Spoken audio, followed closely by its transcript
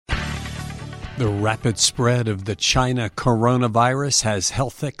The rapid spread of the China coronavirus has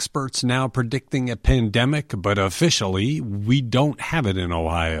health experts now predicting a pandemic, but officially, we don't have it in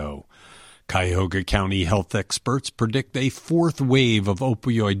Ohio. Cuyahoga County health experts predict a fourth wave of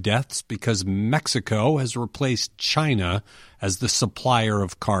opioid deaths because Mexico has replaced China as the supplier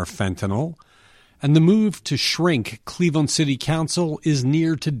of carfentanil, and the move to shrink Cleveland City Council is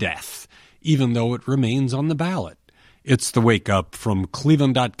near to death, even though it remains on the ballot. It's the Wake Up from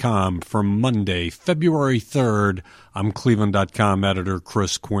Cleveland.com for Monday, February 3rd. I'm Cleveland.com editor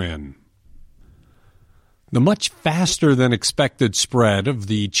Chris Quinn. The much faster than expected spread of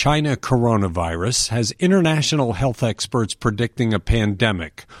the China coronavirus has international health experts predicting a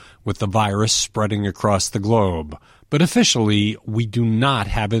pandemic, with the virus spreading across the globe. But officially, we do not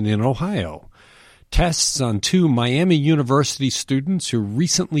have it in Ohio. Tests on two Miami University students who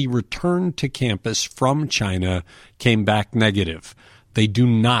recently returned to campus from China came back negative. They do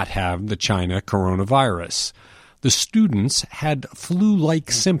not have the China coronavirus. The students had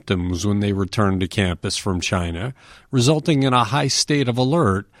flu-like symptoms when they returned to campus from China, resulting in a high state of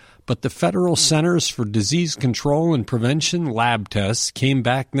alert, but the Federal Centers for Disease Control and Prevention lab tests came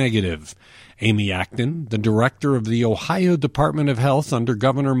back negative. Amy Acton, the director of the Ohio Department of Health under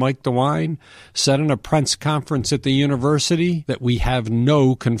Governor Mike DeWine, said in a press conference at the university that we have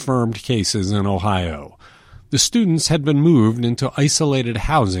no confirmed cases in Ohio. The students had been moved into isolated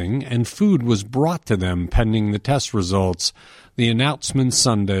housing, and food was brought to them pending the test results. The announcement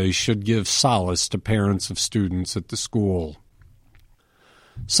Sunday should give solace to parents of students at the school.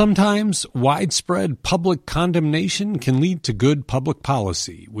 Sometimes widespread public condemnation can lead to good public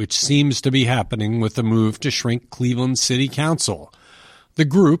policy, which seems to be happening with the move to shrink Cleveland City Council. The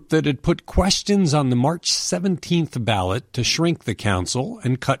group that had put questions on the March 17th ballot to shrink the council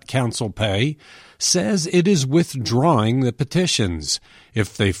and cut council pay says it is withdrawing the petitions.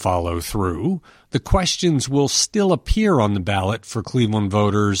 If they follow through, the questions will still appear on the ballot for Cleveland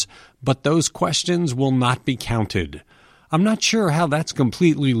voters, but those questions will not be counted. I'm not sure how that's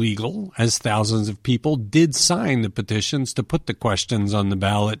completely legal, as thousands of people did sign the petitions to put the questions on the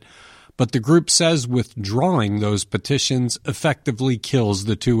ballot, but the group says withdrawing those petitions effectively kills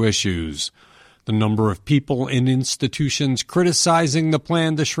the two issues. The number of people and institutions criticizing the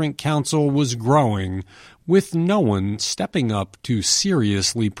plan to shrink council was growing, with no one stepping up to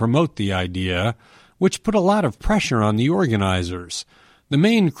seriously promote the idea, which put a lot of pressure on the organizers. The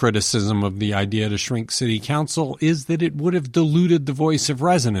main criticism of the idea to shrink city council is that it would have diluted the voice of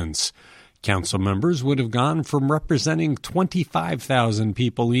residents. Council members would have gone from representing 25,000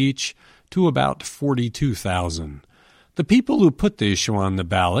 people each to about 42,000. The people who put the issue on the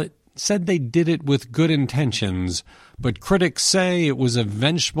ballot said they did it with good intentions, but critics say it was a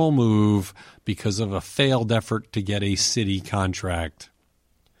vengeful move because of a failed effort to get a city contract.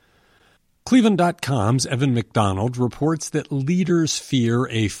 Cleveland.com's Evan McDonald reports that leaders fear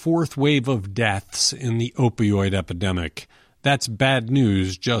a fourth wave of deaths in the opioid epidemic. That's bad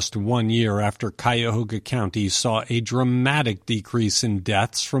news just 1 year after Cuyahoga County saw a dramatic decrease in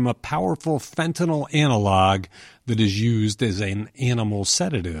deaths from a powerful fentanyl analog that is used as an animal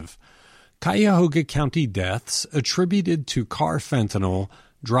sedative. Cuyahoga County deaths attributed to carfentanil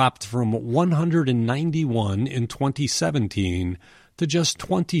dropped from 191 in 2017 to just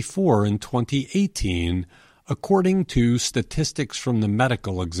 24 in 2018, according to statistics from the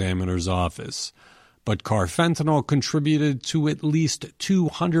medical examiner's office. But carfentanil contributed to at least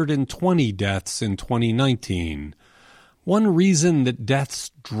 220 deaths in 2019. One reason that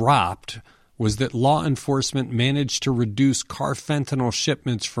deaths dropped was that law enforcement managed to reduce carfentanil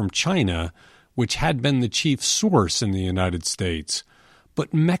shipments from China, which had been the chief source in the United States.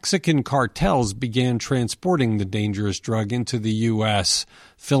 But Mexican cartels began transporting the dangerous drug into the U.S.,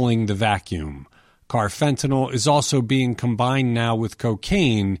 filling the vacuum. Carfentanil is also being combined now with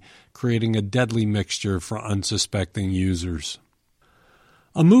cocaine, creating a deadly mixture for unsuspecting users.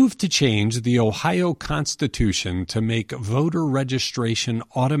 A move to change the Ohio Constitution to make voter registration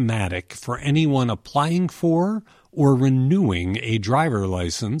automatic for anyone applying for or renewing a driver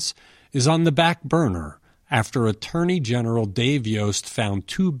license is on the back burner after Attorney General Dave Yost found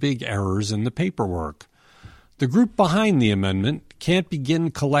two big errors in the paperwork. The group behind the amendment can't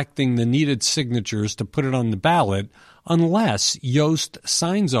begin collecting the needed signatures to put it on the ballot unless Yost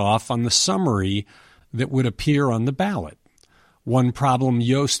signs off on the summary that would appear on the ballot. One problem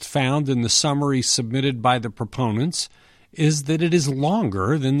Yost found in the summary submitted by the proponents is that it is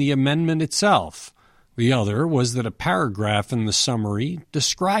longer than the amendment itself. The other was that a paragraph in the summary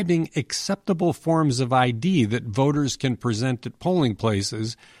describing acceptable forms of ID that voters can present at polling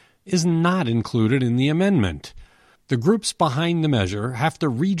places is not included in the amendment. The groups behind the measure have to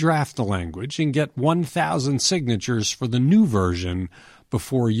redraft the language and get 1,000 signatures for the new version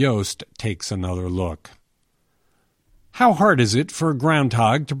before Yost takes another look. How hard is it for a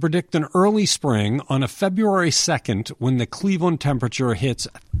groundhog to predict an early spring on a February 2nd when the Cleveland temperature hits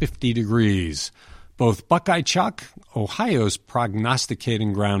 50 degrees? Both Buckeye Chuck, Ohio's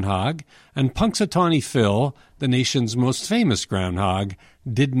prognosticating groundhog, and Punxsutawney Phil, the nation's most famous groundhog,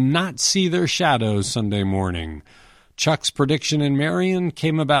 did not see their shadows Sunday morning. Chuck's prediction in Marion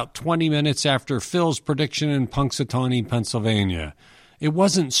came about 20 minutes after Phil's prediction in Punxsutawney, Pennsylvania. It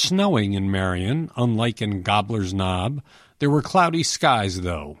wasn't snowing in Marion, unlike in Gobbler's Knob. There were cloudy skies,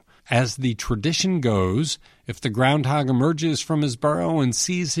 though. As the tradition goes, if the groundhog emerges from his burrow and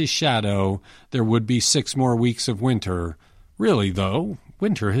sees his shadow, there would be 6 more weeks of winter. Really, though,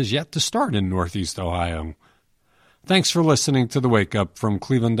 winter has yet to start in Northeast Ohio. Thanks for listening to The Wake Up from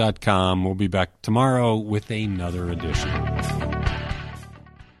Cleveland.com. We'll be back tomorrow with another edition.